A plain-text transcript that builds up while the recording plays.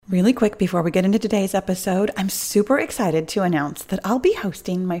Really quick before we get into today's episode, I'm super excited to announce that I'll be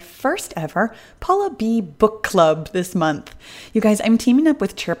hosting my first ever Paula B Book Club this month. You guys, I'm teaming up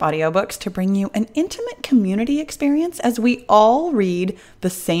with Chirp Audiobooks to bring you an intimate community experience as we all read the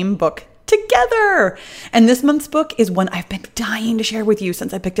same book together. And this month's book is one I've been dying to share with you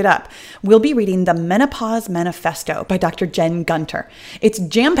since I picked it up. We'll be reading The Menopause Manifesto by Dr. Jen Gunter. It's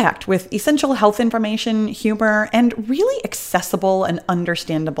jam-packed with essential health information, humor, and really accessible and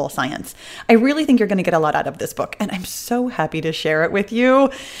understandable science. I really think you're going to get a lot out of this book, and I'm so happy to share it with you.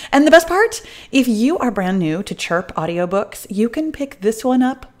 And the best part, if you are brand new to Chirp Audiobooks, you can pick this one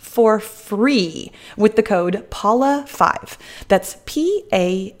up for free with the code PAULA5. That's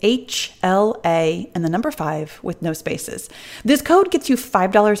PAHLA and the number 5 with no spaces. This code gets you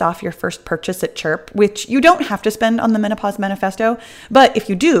 $5 off your first purchase at Chirp, which you don't have to spend on the Menopause Manifesto, but if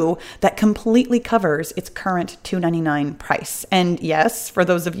you do, that completely covers its current $2.99 price. And yes, for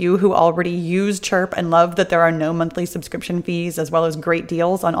those of you who already use Chirp and love that there are no monthly subscription fees as well as great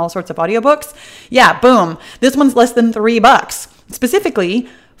deals on all sorts of audiobooks, yeah, boom, this one's less than $3, specifically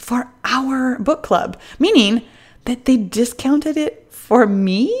for our book club, meaning that they discounted it for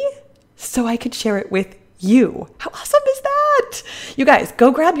me so I could share it with you. How awesome is that? You guys, go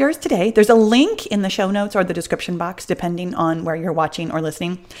grab yours today. There's a link in the show notes or the description box, depending on where you're watching or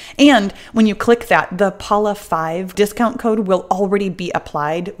listening. And when you click that, the Paula5 discount code will already be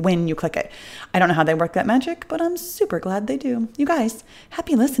applied when you click it. I don't know how they work that magic, but I'm super glad they do. You guys,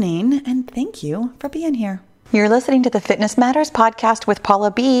 happy listening, and thank you for being here. You're listening to the Fitness Matters podcast with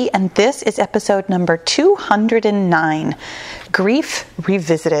Paula B, and this is episode number 209, Grief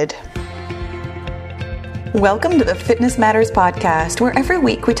Revisited. Welcome to the Fitness Matters podcast, where every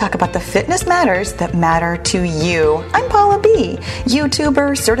week we talk about the fitness matters that matter to you. I'm Paula B,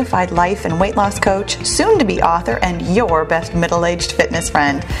 YouTuber, certified life and weight loss coach, soon-to-be author, and your best middle-aged fitness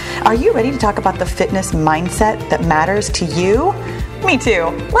friend. Are you ready to talk about the fitness mindset that matters to you? Me too.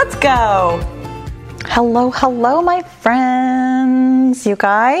 Let's go. Hello, my friends. You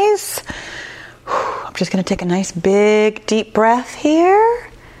guys, I'm just going to take a nice big deep breath here.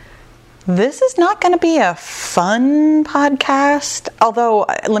 This is not going to be a fun podcast, although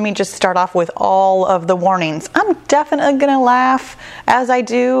let me just start off with all of the warnings. I'm definitely going to laugh as I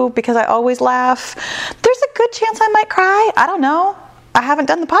do because I always laugh. There's a good chance I might cry. I don't know. I haven't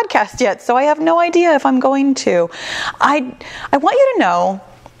done the podcast yet, so I have no idea if I'm going to. I want you to know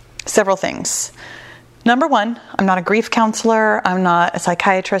several things. Number one, I'm not a grief counselor. I'm not a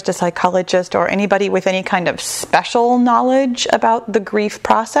psychiatrist, a psychologist, or anybody with any kind of special knowledge about the grief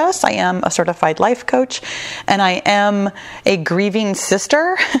process. I am a certified life coach, and I am a grieving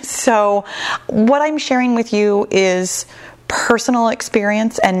sister. So what I'm sharing with you is personal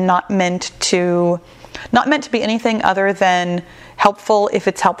experience and not meant to be anything other than helpful if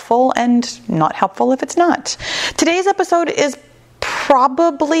it's helpful and not helpful if it's not. Today's episode is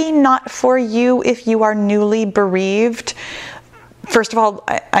probably not for you if you are newly bereaved. First of all,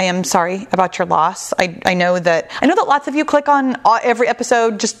 I am sorry about your loss. I know that lots of you click on every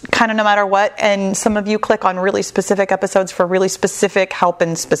episode just kind of no matter what, and some of you click on really specific episodes for really specific help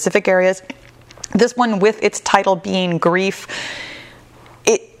in specific areas. This one, with its title being grief,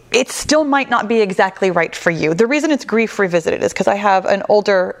 it still might not be exactly right for you. The reason it's Grief Revisited is because I have an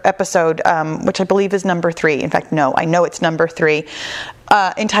older episode, which I believe is number 3. In fact, no, I know it's number 3,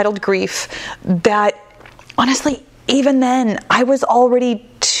 entitled Grief, that honestly, even then, I was already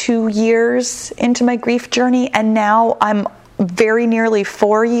 2 years into my grief journey, and now I'm very nearly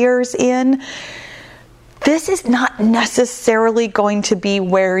 4 years in. This is not necessarily going to be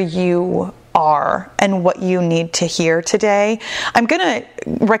where you are and what you need to hear today. I'm going to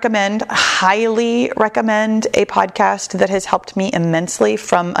highly recommend a podcast that has helped me immensely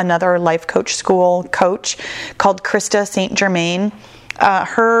from another life coach school coach called Krista St. Germain.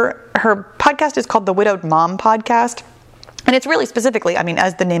 Her podcast is called the Widowed Mom Podcast. And it's really specifically,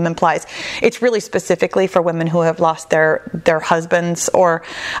 as the name implies, it's really specifically for women who have lost their husbands, or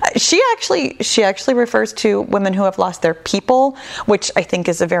she actually refers to women who have lost their people, which I think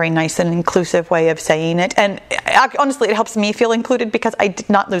is a very nice and inclusive way of saying it. And honestly, it helps me feel included because I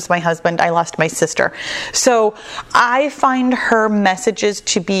did not lose my husband. I lost my sister. So I find her messages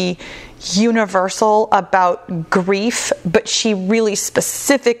to be universal about grief, but she really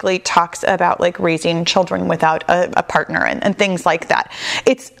specifically talks about like raising children without a partner and things like that.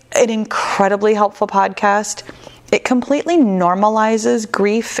 It's an incredibly helpful podcast. It completely normalizes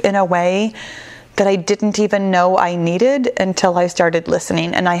grief in a way that I didn't even know I needed until I started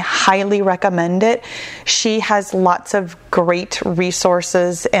listening, and I highly recommend it. She has lots of great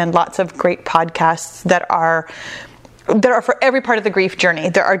resources and lots of great podcasts that are there are for every part of the grief journey.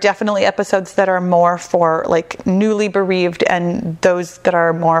 There are definitely episodes that are more for like newly bereaved, and those that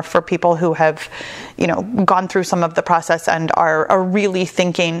are more for people who have, gone through some of the process and are really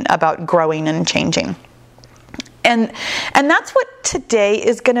thinking about growing and changing. And that's what today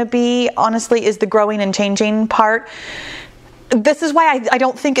is going to be, honestly, is the growing and changing part. This is why I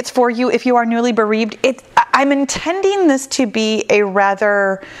don't think it's for you if you are newly bereaved. I'm intending this to be a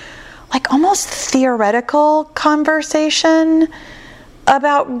rather like almost theoretical conversation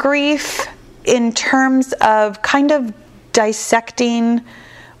about grief in terms of kind of dissecting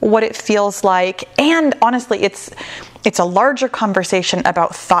what it feels like. And honestly, it's a larger conversation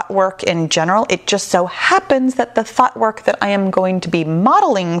about thought work in general. It just so happens that the thought work that I am going to be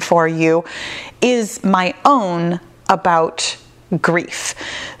modeling for you is my own about grief.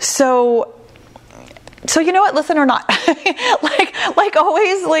 So you know what, listen or not, like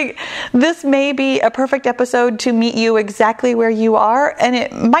always, like this may be a perfect episode to meet you exactly where you are, and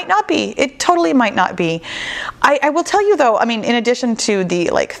it might not be. It totally might not be. I will tell you though, I mean, in addition to the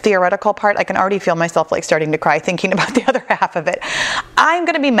like theoretical part, I can already feel myself like starting to cry thinking about the other half of it. I'm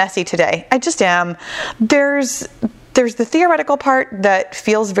going to be messy today. I just am. There's the theoretical part that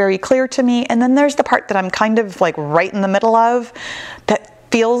feels very clear to me, and then there's the part that I'm kind of like right in the middle of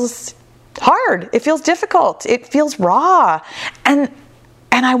that feels hard. It feels difficult. It feels raw. And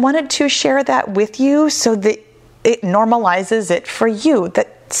I wanted to share that with you so that it normalizes it for you,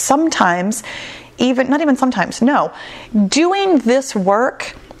 that sometimes, not even sometimes, no, doing this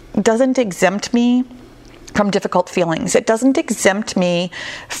work doesn't exempt me from difficult feelings. It doesn't exempt me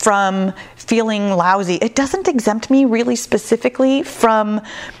from feeling lousy. It doesn't exempt me really specifically from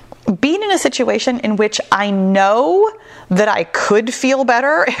being in a situation in which I know that I could feel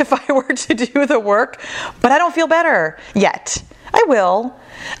better if I were to do the work, but I don't feel better yet. I will.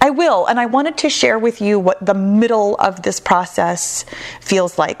 And I wanted to share with you what the middle of this process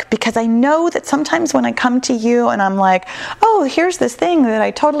feels like, because I know that sometimes when I come to you and I'm like, oh, here's this thing that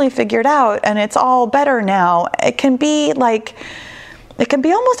I totally figured out and it's all better now, it can be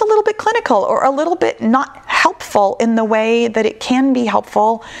almost a little bit clinical or a little bit not helpful in the way that it can be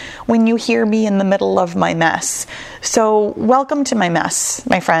helpful when you hear me in the middle of my mess. So welcome to my mess,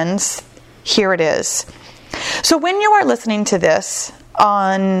 my friends. Here it is. So when you are listening to this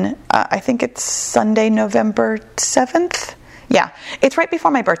on, I think it's Sunday, November 7th. Yeah, it's right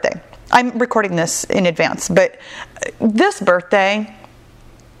before my birthday. I'm recording this in advance, but this birthday,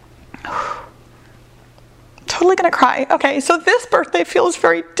 totally gonna cry. Okay, so this birthday feels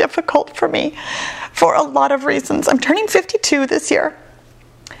very difficult for me for a lot of reasons. I'm turning 52 this year,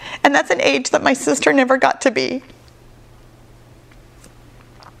 and that's an age that my sister never got to be.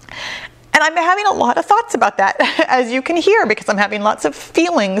 And I'm having a lot of thoughts about that, as you can hear, because I'm having lots of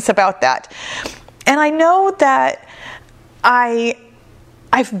feelings about that. And I know that I've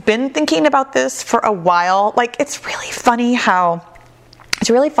been thinking about this for a while. Like, it's really funny how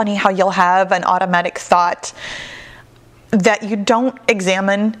you'll have an automatic thought that you don't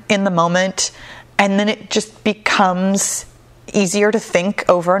examine in the moment, and then it just becomes easier to think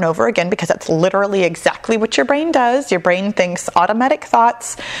over and over again, because that's literally exactly what your brain does. Your brain thinks automatic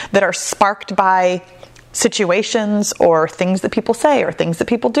thoughts that are sparked by situations or things that people say or things that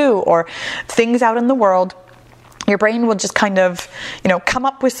people do or things out in the world. Your brain will just kind of, come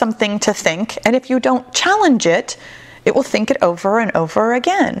up with something to think, and if you don't challenge it, it will think it over and over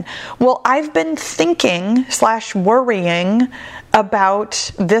again. Well, I've been thinking / worrying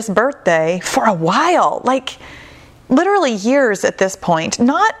about this birthday for a while, like literally years at this point.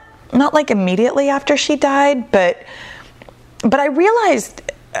 Not like immediately after she died, but I realized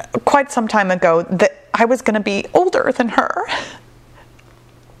quite some time ago that I was going to be older than her.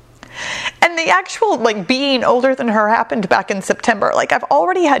 And the actual being older than her happened back in September. I've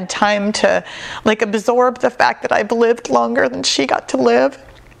already had time to absorb the fact that I've lived longer than she got to live.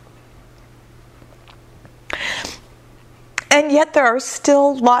 And yet there are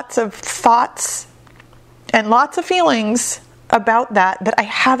still lots of thoughts and lots of feelings about that I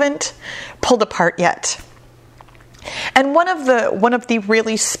haven't pulled apart yet. And one of the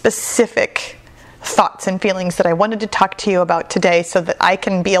really specific thoughts and feelings that I wanted to talk to you about today, so that I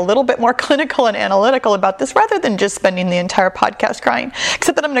can be a little bit more clinical and analytical about this rather than just spending the entire podcast crying,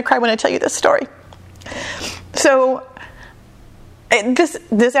 except that I'm going to cry when I tell you this story. So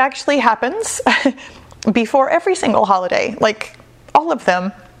this actually happens before every single holiday, all of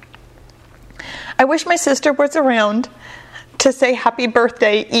them. I wish my sister was around to say happy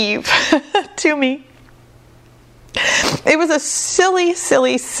birthday Eve to me. It was a silly,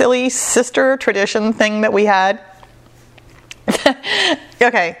 silly, silly sister tradition thing that we had.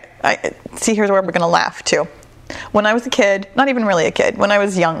 Okay, see, here's where we're going to laugh too. when I was a kid, not even really a kid, when I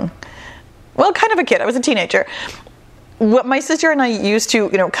was young, well, kind of a kid, I was a teenager, what my sister and I used to,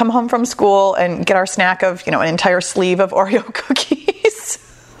 come home from school and get our snack of, an entire sleeve of Oreo cookies.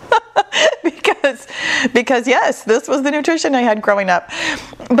 because yes, this was the nutrition I had growing up.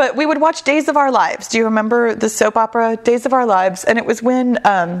 But we would watch Days of Our Lives. Do you remember the soap opera Days of Our Lives? And it was when,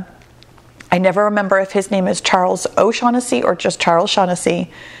 I never remember if his name is Charles O'Shaughnessy or just Charles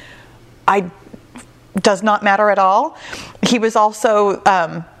Shaughnessy. Does not matter at all. He was also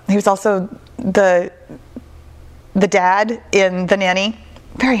the dad in The Nanny.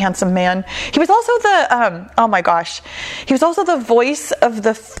 Very handsome man. He was also he was also the voice of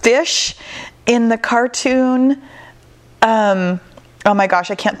the fish in the cartoon. Oh my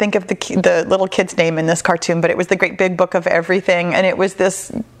gosh, I can't think of the little kid's name in this cartoon, but it was The Great Big Book of Everything, and it was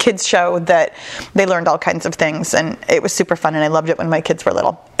this kids show that they learned all kinds of things, and it was super fun, and I loved it when my kids were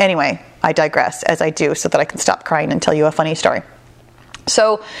little. Anyway, I digress, as I do, so that I can stop crying and tell you a funny story.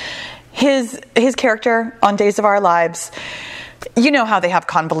 So his character on Days of Our Lives, you know how they have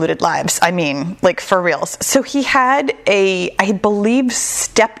convoluted lives. I mean, like, for reals. So he had I believe,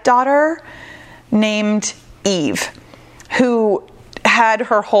 stepdaughter named Eve, who had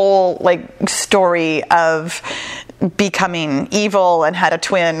her whole, story of becoming evil and had a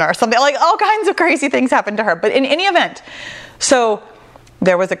twin or something. All kinds of crazy things happened to her. But in any event, so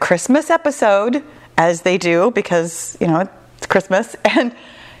there was a Christmas episode, as they do, because, it's Christmas, and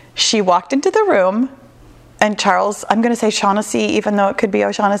she walked into the room, and Charles, I'm going to say Shaughnessy, even though it could be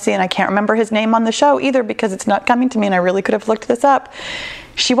O'Shaughnessy, and I can't remember his name on the show either because it's not coming to me, and I really could have looked this up.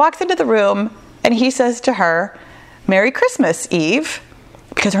 She walks into the room, and he says to her, "Merry Christmas, Eve,"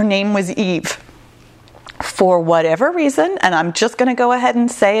 because her name was Eve. For whatever reason, and I'm just going to go ahead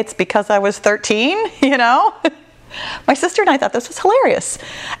and say it's because I was 13, My sister and I thought this was hilarious.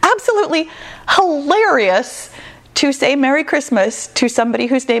 Absolutely hilarious to say Merry Christmas to somebody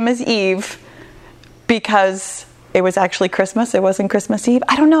whose name is Eve because it was actually Christmas. It wasn't Christmas Eve.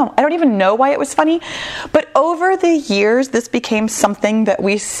 I don't know. I don't even know why it was funny. But over the years, this became something that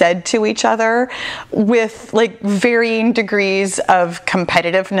we said to each other with varying degrees of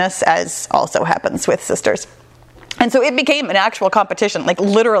competitiveness, as also happens with sisters. And so it became an actual competition,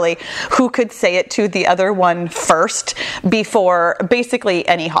 literally who could say it to the other one first before basically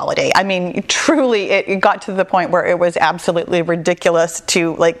any holiday. I mean, truly, it got to the point where it was absolutely ridiculous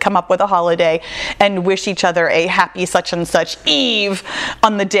to come up with a holiday and wish each other a happy such and such Eve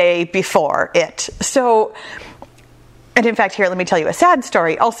on the day before it. So, and in fact, here, let me tell you a sad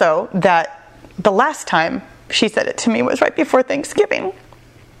story also, that the last time she said it to me was right before Thanksgiving.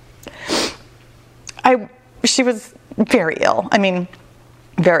 She was very ill. I mean,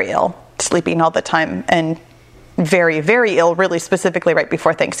 very ill, sleeping all the time, and very, very ill, really specifically right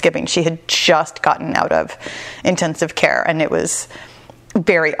before Thanksgiving. She had just gotten out of intensive care, and it was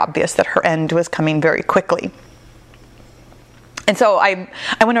very obvious that her end was coming very quickly. And so I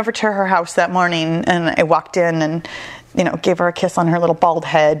went over to her house that morning, and I walked in and, gave her a kiss on her little bald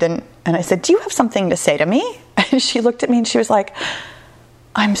head, and I said, "Do you have something to say to me?" And she looked at me and she was like,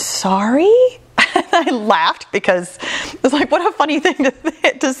 "I'm sorry?" And I laughed because it was what a funny thing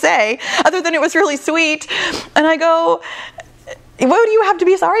to say, other than it was really sweet. And I go, "What do you have to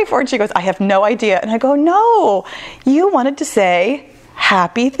be sorry for?" And she goes, "I have no idea." And I go, "No, you wanted to say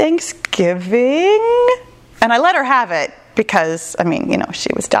Happy Thanksgiving." And I let her have it because, she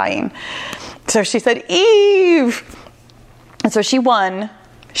was dying. So she said, "Eve." And so she won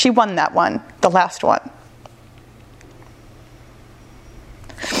that one, the last one.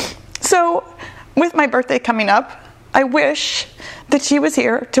 So, with my birthday coming up, I wish that she was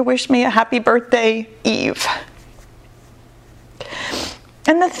here to wish me a happy birthday, Eve.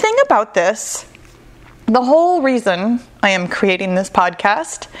 And the thing about this, the whole reason I am creating this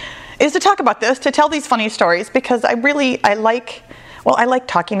podcast is to talk about this, to tell these funny stories, because I like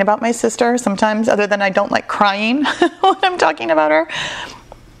talking about my sister sometimes, other than I don't like crying when I'm talking about her.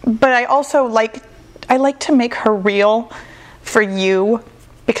 But I also like to make her real for you,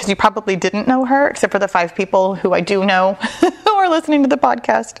 because you probably didn't know her, except for the 5 people who I do know who are listening to the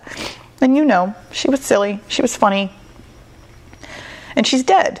podcast. And she was silly, she was funny, and she's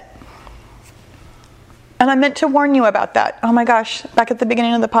dead. And I meant to warn you about that. Oh my gosh, back at the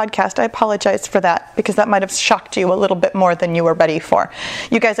beginning of the podcast, I apologize for that, because that might have shocked you a little bit more than you were ready for.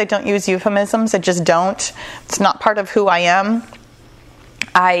 You guys, I don't use euphemisms, I just don't. It's not part of who I am.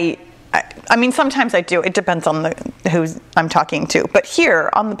 I mean, sometimes I do. It depends on who I'm talking to. But here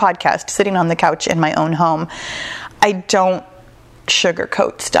on the podcast, sitting on the couch in my own home, I don't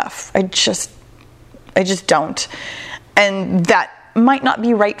sugarcoat stuff. I just don't. And that might not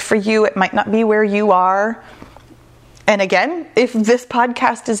be right for you. It might not be where you are. And again, if this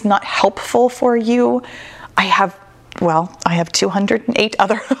podcast is not helpful for you, I have 208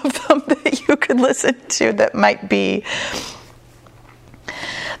 other of them that you could listen to that might be.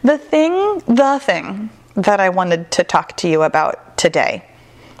 The thing that I wanted to talk to you about today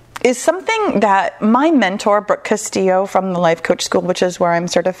is something that my mentor, Brooke Castillo from the Life Coach School, which is where I'm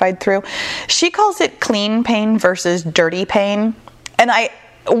certified through, she calls it clean pain versus dirty pain. And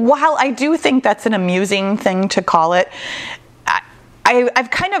while I do think that's an amusing thing to call it, I've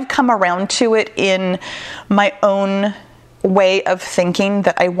kind of come around to it in my own way of thinking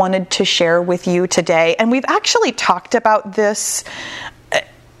that I wanted to share with you today. And we've actually talked about this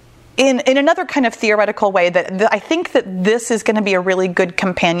in another kind of theoretical way, that I think that this is going to be a really good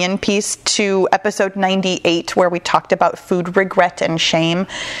companion piece to episode 98, where we talked about food regret and shame,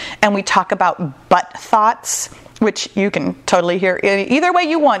 and we talk about butt thoughts, which you can totally hear either way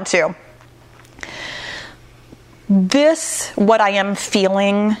you want to. What I am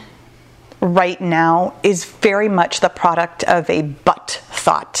feeling right now is very much the product of a butt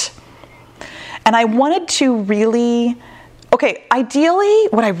thought. And I wanted to ideally,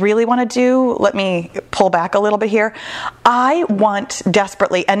 what I really want to do, let me pull back a little bit here. I want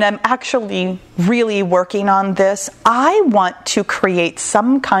desperately, and I'm actually really working on this, I want to create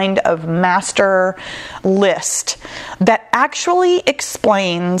some kind of master list that actually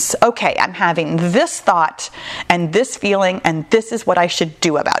explains, okay, I'm having this thought and this feeling, and this is what I should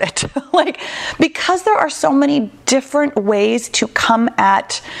do about it. Because there are so many different ways to come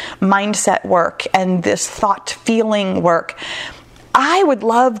at mindset work and this thought feeling work, I would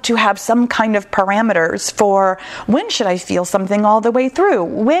love to have some kind of parameters for when should I feel something all the way through?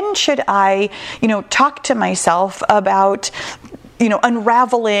 When should I, talk to myself about,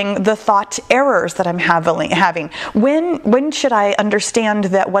 unraveling the thought errors that I'm having? When should I understand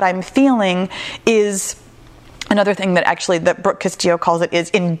that what I'm feeling is another thing that Brooke Castillo calls it is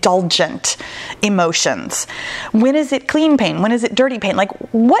indulgent emotions? When is it clean pain? When is it dirty pain?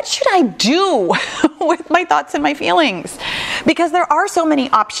 What should I do with my thoughts and my feelings? Because there are so many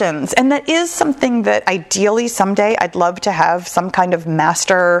options, and that is something that ideally someday I'd love to have some kind of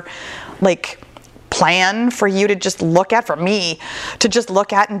master, plan for you to just look at, for me to just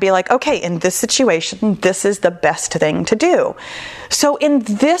look at and be like, okay, in this situation, this is the best thing to do. So in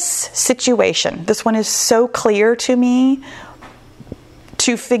this situation, this one is so clear to me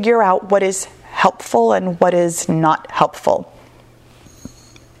to figure out what is helpful and what is not helpful.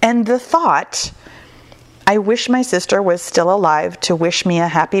 And the thought, I wish my sister was still alive to wish me a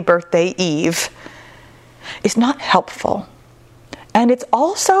happy birthday, Eve, is not helpful. And it's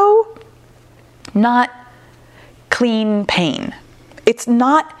also not clean pain. It's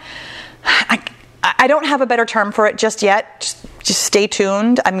not, I don't have a better term for it just yet. Just stay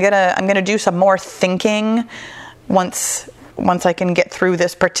tuned. I'm gonna do some more thinking once I can get through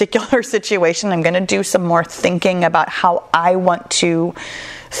this particular situation. I'm gonna do some more thinking about how I want to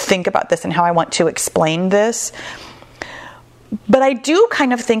think about this and how I want to explain this. But I do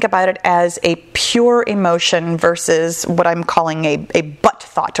kind of think about it as a pure emotion versus what I'm calling a butt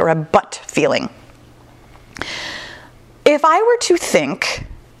thought or a butt feeling. If I were to think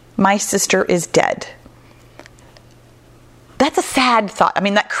my sister is dead, that's a sad thought.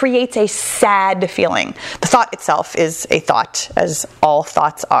 That creates a sad feeling. The thought itself is a thought, as all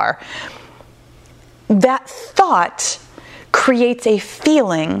thoughts are. That thought creates a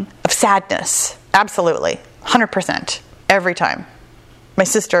feeling of sadness. Absolutely. 100%. Every time my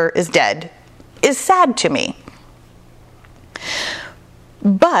sister is dead is sad to me.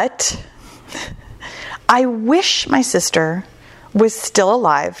 But I wish my sister was still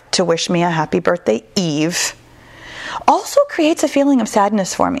alive to wish me a happy birthday, Eve, also creates a feeling of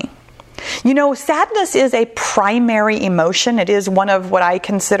sadness for me. Sadness is a primary emotion. It is one of what I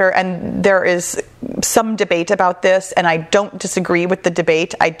consider, and there is some debate about this, and I don't disagree with the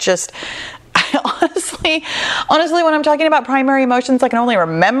debate. Honestly, when I'm talking about primary emotions, I can only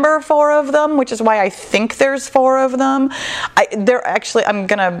remember 4 of them, which is why I think there's 4 of them. I'm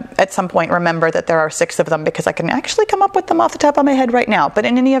gonna at some point remember that there are 6 of them, because I can actually come up with them off the top of my head right now. But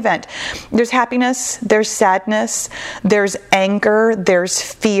in any event, there's happiness, there's sadness, there's anger, there's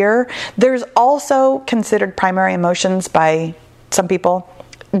fear. There's also considered primary emotions by some people,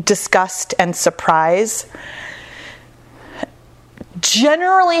 disgust and surprise.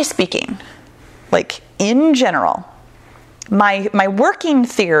 Generally speaking, in general, my working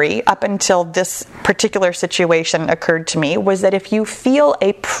theory up until this particular situation occurred to me was that if you feel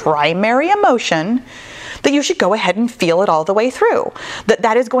a primary emotion, that you should go ahead and feel it all the way through.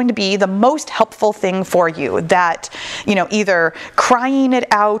 That is going to be the most helpful thing for you. That, either crying it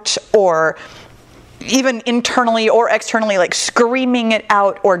out or even internally or externally, like screaming it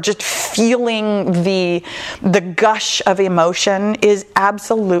out or just feeling the gush of emotion is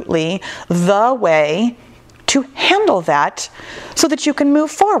absolutely the way to handle that so that you can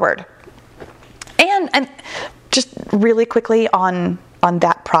move forward. And just really quickly on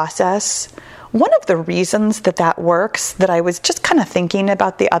that process, one of the reasons that works, that I was just kind of thinking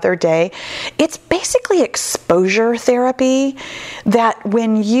about the other day, it's basically exposure therapy, that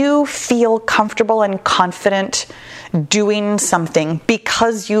when you feel comfortable and confident doing something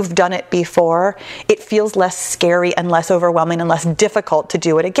because you've done it before, it feels less scary and less overwhelming and less difficult to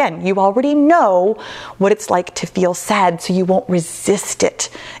do it again. You already know what it's like to feel sad, so you won't resist it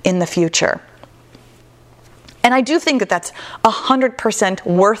in the future. And I do think that that's 100%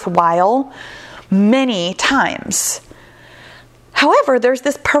 worthwhile many times. However, there's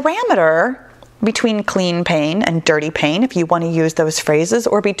this parameter between clean pain and dirty pain, if you want to use those phrases,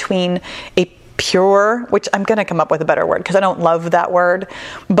 or between a pure, which I'm going to come up with a better word because I don't love that word,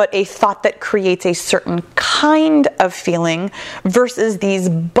 but a thought that creates a certain kind of feeling versus these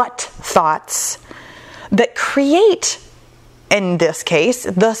but thoughts that create, in this case,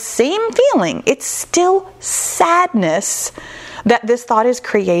 the same feeling. It's still sadness that this thought is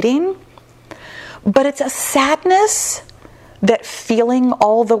creating, but it's a sadness that feeling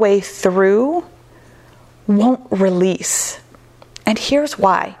all the way through won't release. And here's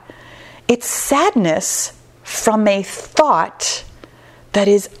why. It's sadness from a thought that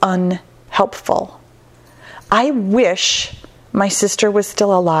is unhelpful. I wish my sister was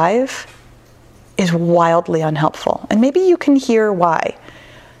still alive is wildly unhelpful. And maybe you can hear why.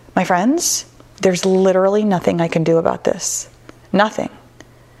 My friends, there's literally nothing I can do about this. Nothing.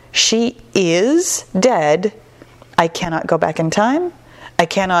 She is dead. I cannot go back in time. I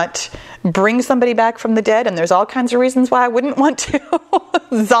cannot bring somebody back from the dead, and there's all kinds of reasons why I wouldn't want to.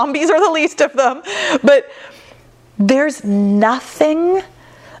 Zombies are the least of them. But there's nothing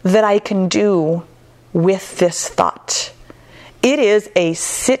that I can do with this thought. It is a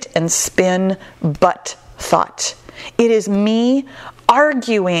sit and spin but thought. It is me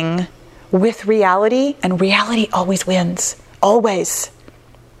arguing with reality, and reality always wins. Always.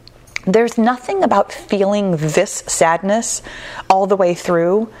 There's nothing about feeling this sadness all the way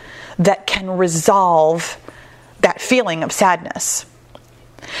through that can resolve that feeling of sadness.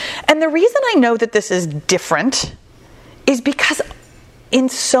 And the reason I know that this is different is because in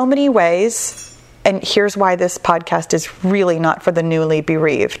so many ways, and here's why this podcast is really not for the newly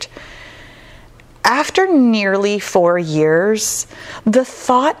bereaved. After nearly 4 years, the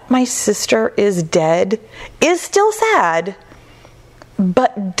thought my sister is dead is still sad,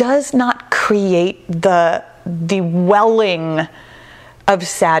 but does not create the welling of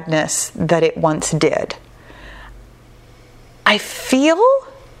sadness that it once did. I feel,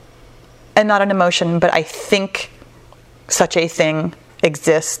 and not an emotion, but I think such a thing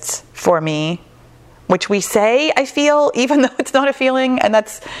exists for me, which we say I feel, even though it's not a feeling, and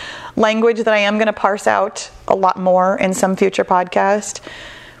that's language that I am going to parse out a lot more in some future podcast.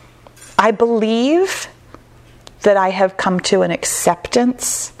 I believe that I have come to an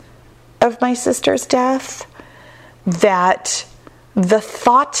acceptance of my sister's death, that the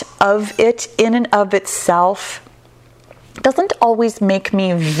thought of it in and of itself doesn't always make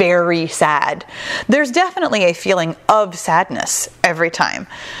me very sad. There's definitely a feeling of sadness every time,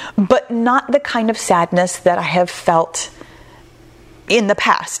 but not the kind of sadness that I have felt in the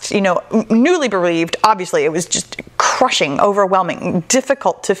past. Newly bereaved, obviously it was just crushing, overwhelming,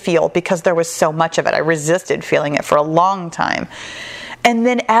 difficult to feel because there was so much of it. I resisted feeling it for a long time. And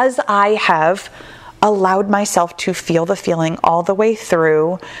then as I have allowed myself to feel the feeling all the way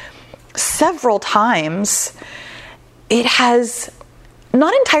through several times, it has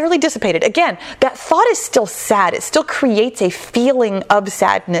not entirely dissipated. Again, that thought is still sad. It still creates a feeling of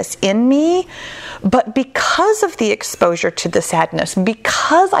sadness in me. But because of the exposure to the sadness,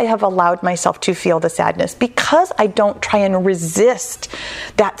 because I have allowed myself to feel the sadness, because I don't try and resist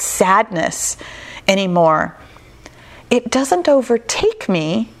that sadness anymore, it doesn't overtake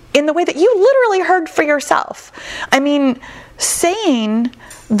me in the way that you literally heard for yourself. I mean, saying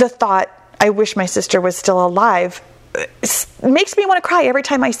the thought, I wish my sister was still alive, makes me want to cry every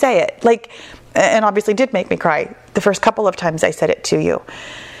time I say it. And obviously did make me cry the first couple of times I said it to you.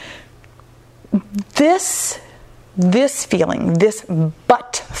 This feeling, this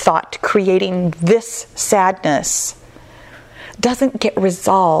but thought creating this sadness doesn't get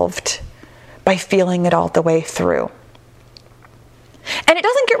resolved by feeling it all the way through. And it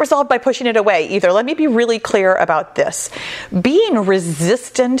doesn't get resolved by pushing it away either. Let me be really clear about this. Being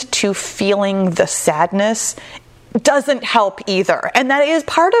resistant to feeling the sadness doesn't help either. And that is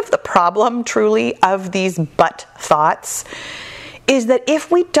part of the problem, truly, of these but thoughts, is that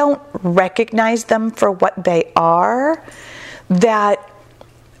if we don't recognize them for what they are, that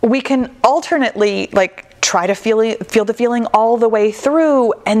we can alternately try to feel the feeling all the way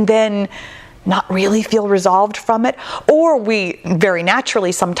through and then not really feel resolved from it. Or we very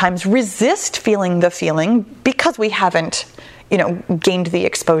naturally sometimes resist feeling the feeling because we haven't gained the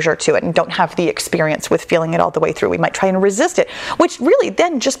exposure to it and don't have the experience with feeling it all the way through. We might try and resist it, which really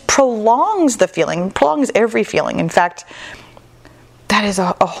then just prolongs the feeling, prolongs every feeling. In fact, that is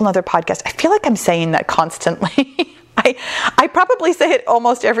a whole nother podcast. I feel like I'm saying that constantly. I probably say it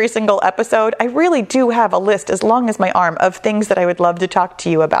almost every single episode. I really do have a list as long as my arm of things that I would love to talk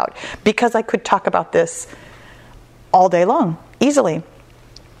to you about, because I could talk about this all day long, easily.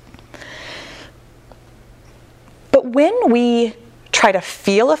 But when we try to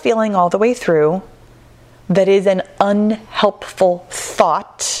feel a feeling all the way through that is an unhelpful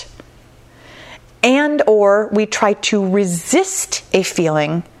thought, and or we try to resist a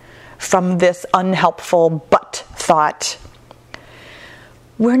feeling from this unhelpful but thought,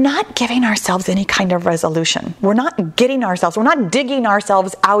 we're not giving ourselves any kind of resolution. We're not digging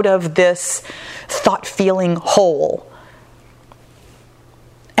ourselves out of this thought feeling hole.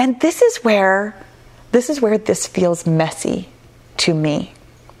 And this is where this feels messy to me.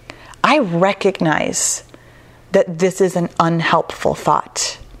 I recognize that this is an unhelpful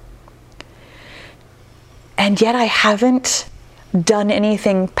thought. And yet I haven't done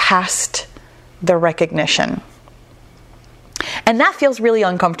anything past the recognition. And that feels really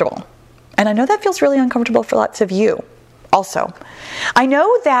uncomfortable. And I know that feels really uncomfortable for lots of you also. I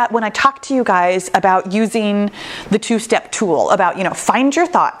know that when I talk to you guys about using the 2-step tool, about, find your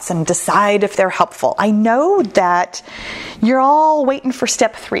thoughts and decide if they're helpful, I know that you're all waiting for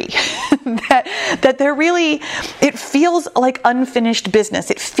step 3. that they're really, it feels like unfinished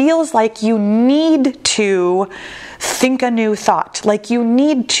business. It feels like you need to think a new thought, like you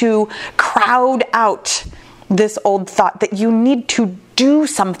need to crowd out this old thought, that you need to do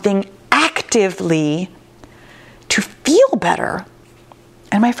something actively to feel better.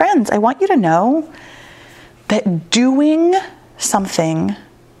 And my friends, I want you to know that doing something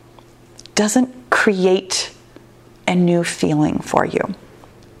doesn't create a new feeling for you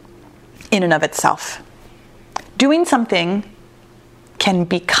in and of itself. Doing something can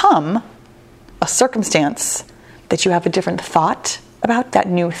become a circumstance that you have a different thought about. That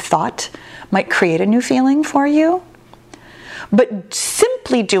new thought might create a new feeling for you. But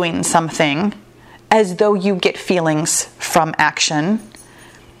simply doing something as though you get feelings from action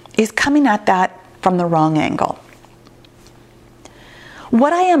is coming at that from the wrong angle.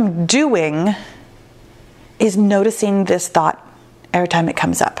 What I am doing is noticing this thought every time it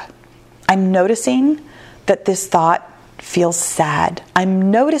comes up. I'm noticing that this thought feels sad.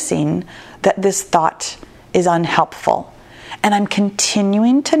 I'm noticing that this thought is unhelpful. And I'm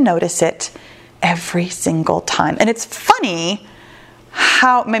continuing to notice it every single time. And it's funny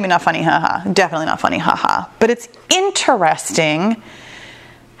how, maybe not funny, haha, definitely not funny, haha, but it's interesting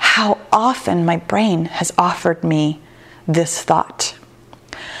how often my brain has offered me this thought.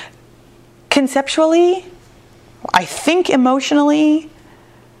 Conceptually, I think emotionally,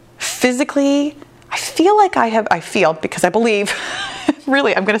 physically, I feel because I believe,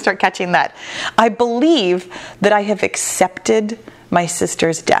 really, I'm going to start catching that. I believe that I have accepted my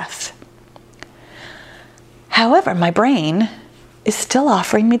sister's death. However, my brain is still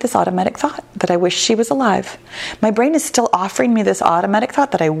offering me this automatic thought that I wish she was alive. My brain is still offering me this automatic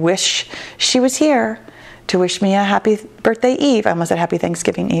thought that I wish she was here to wish me a happy birthday Eve. I almost said happy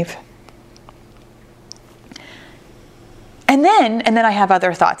Thanksgiving Eve. And then I have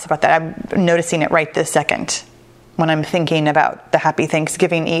other thoughts about that. I'm noticing it right this second when I'm thinking about the happy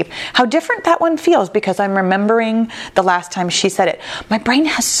Thanksgiving Eve. How different that one feels because I'm remembering the last time she said it. My brain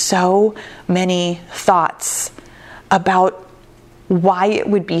has so many thoughts about why it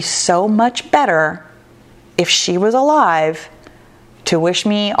would be so much better if she was alive to wish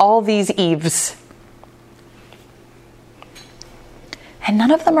me all these Eves. And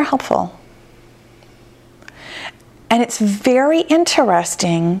none of them are helpful. And it's very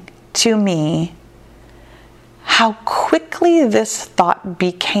interesting to me how quickly this thought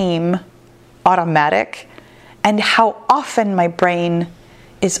became automatic and how often my brain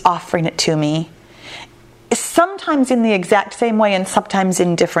is offering it to me. Sometimes in the exact same way and sometimes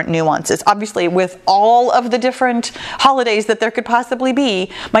in different nuances. Obviously, with all of the different holidays that there could possibly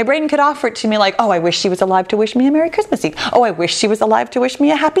be, my brain could offer it to me like, oh, I wish she was alive to wish me a Merry Christmas Eve. Oh, I wish she was alive to wish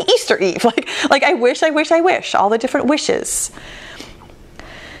me a Happy Easter Eve. Like I wish, all the different wishes.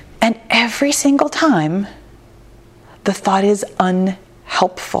 And every single time, the thought is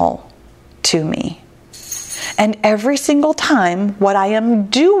unhelpful to me. And every single time, what I am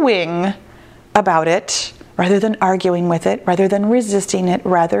doing about it, rather than arguing with it, rather than resisting it,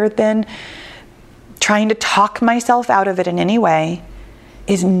 rather than trying to talk myself out of it in any way,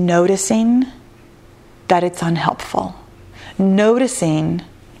 is noticing that it's unhelpful. Noticing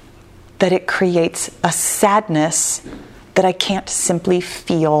that it creates a sadness that I can't simply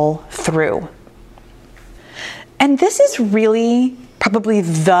feel through. And this is really probably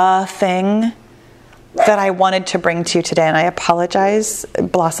the thing that I wanted to bring to you today. And I apologize.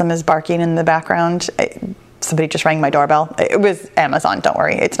 Blossom is barking in the background. Somebody just rang my doorbell. It was Amazon, don't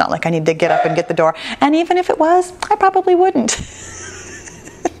worry. It's not like I need to get up and get the door. And even if it was, I probably wouldn't.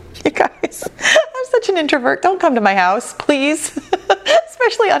 You guys, I'm such an introvert. Don't come to my house, please.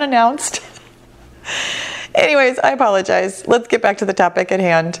 Especially unannounced. Anyways, I apologize. Let's get back to the topic at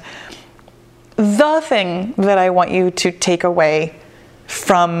hand. The thing that I want you to take away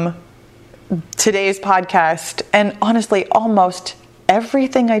from today's podcast, and honestly, almost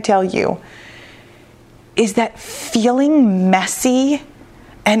everything I tell you, is that feeling messy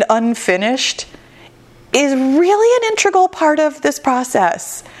and unfinished is really an integral part of this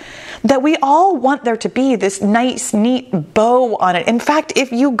process. That we all want there to be this nice, neat bow on it. In fact,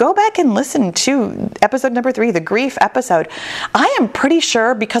 if you go back and listen to episode number 3, the grief episode, I am pretty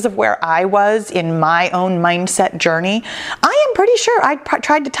sure, because of where I was in my own mindset journey, I am pretty sure I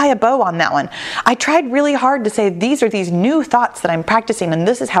tried to tie a bow on that one. I tried really hard to say, these are these new thoughts that I'm practicing, and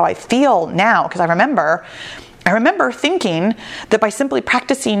this is how I feel now. Because I remember thinking that by simply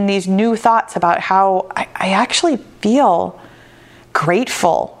practicing these new thoughts about how I actually feel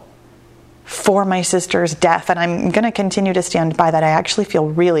grateful for my sister's death, and I'm going to continue to stand by that. I actually feel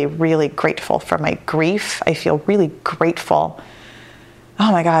really, really grateful for my grief. I feel really grateful.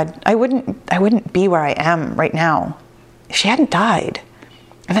 Oh my God, I wouldn't be where I am right now if she hadn't died.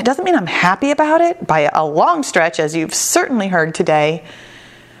 And that doesn't mean I'm happy about it by a long stretch, as you've certainly heard today,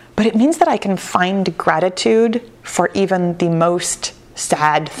 but it means that I can find gratitude for even the most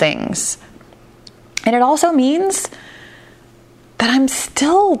sad things. And it also means that I'm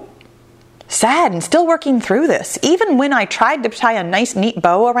still sad and still working through this. Even when I tried to tie a nice, neat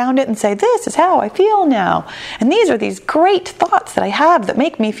bow around it and say, this is how I feel now, and these are these great thoughts that I have that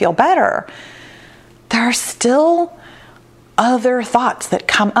make me feel better, there are still other thoughts that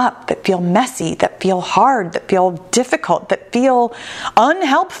come up that feel messy, that feel hard, that feel difficult, that feel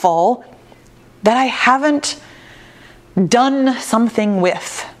unhelpful, that I haven't done something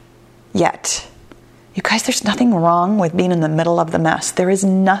with yet. You guys, there's nothing wrong with being in the middle of the mess. There is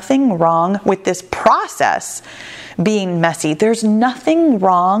nothing wrong with this process being messy. There's nothing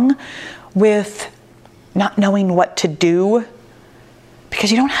wrong with not knowing what to do, because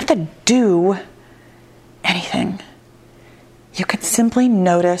you don't have to do anything. You can simply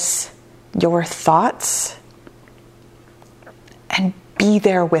notice your thoughts and be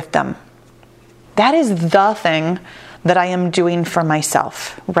there with them. That is the thing that I am doing for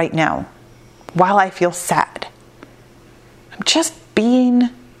myself right now. While I feel sad, I'm just being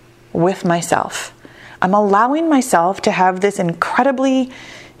with myself. I'm allowing myself to have this incredibly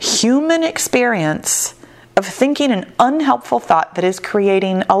human experience of thinking an unhelpful thought that is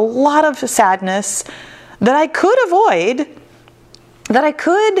creating a lot of sadness that I could avoid, that I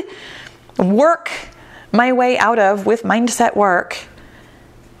could work my way out of with mindset work.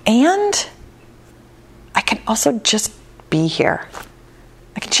 And I can also just be here.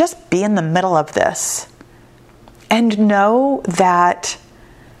 I can just be in the middle of this and know that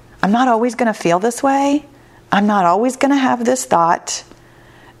I'm not always going to feel this way. I'm not always going to have this thought.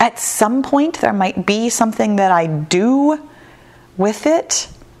 At some point, there might be something that I do with it,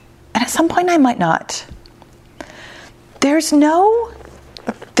 and at some point, I might not. There's no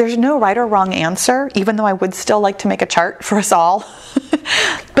right or wrong answer, even though I would still like to make a chart for us all.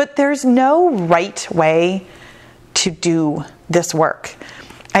 But there's no right way to do this work.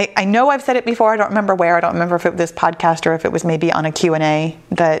 I know I've said it before. I don't remember where. I don't remember if it was this podcast or if it was maybe on a Q&A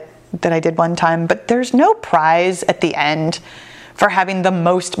that I did one time. But there's no prize at the end for having the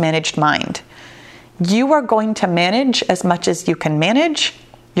most managed mind. You are going to manage as much as you can manage.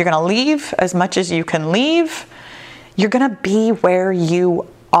 You're going to leave as much as you can leave. You're going to be where you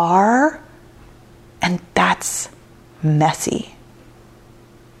are. And that's messy.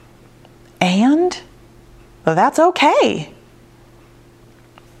 And that's okay.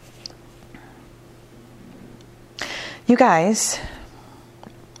 You guys,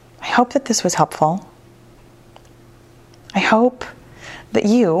 I hope that this was helpful. I hope that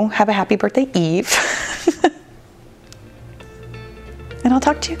you have a happy birthday eve. And I'll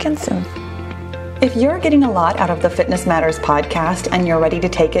talk to you again soon. If you're getting a lot out of the Fitness Matters podcast and you're ready to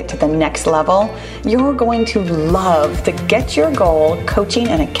take it to the next level, you're going to love the Get Your Goal Coaching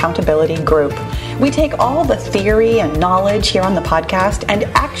and Accountability group. We take all the theory and knowledge here on the podcast and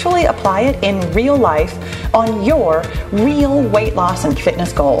actually apply it in real life on your real weight loss and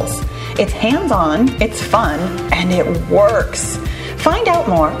fitness goals. It's hands-on, it's fun, and it works. Find out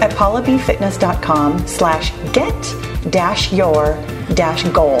more at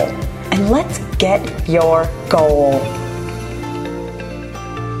paulabfitness.com/get-your-goal. And let's get your goal.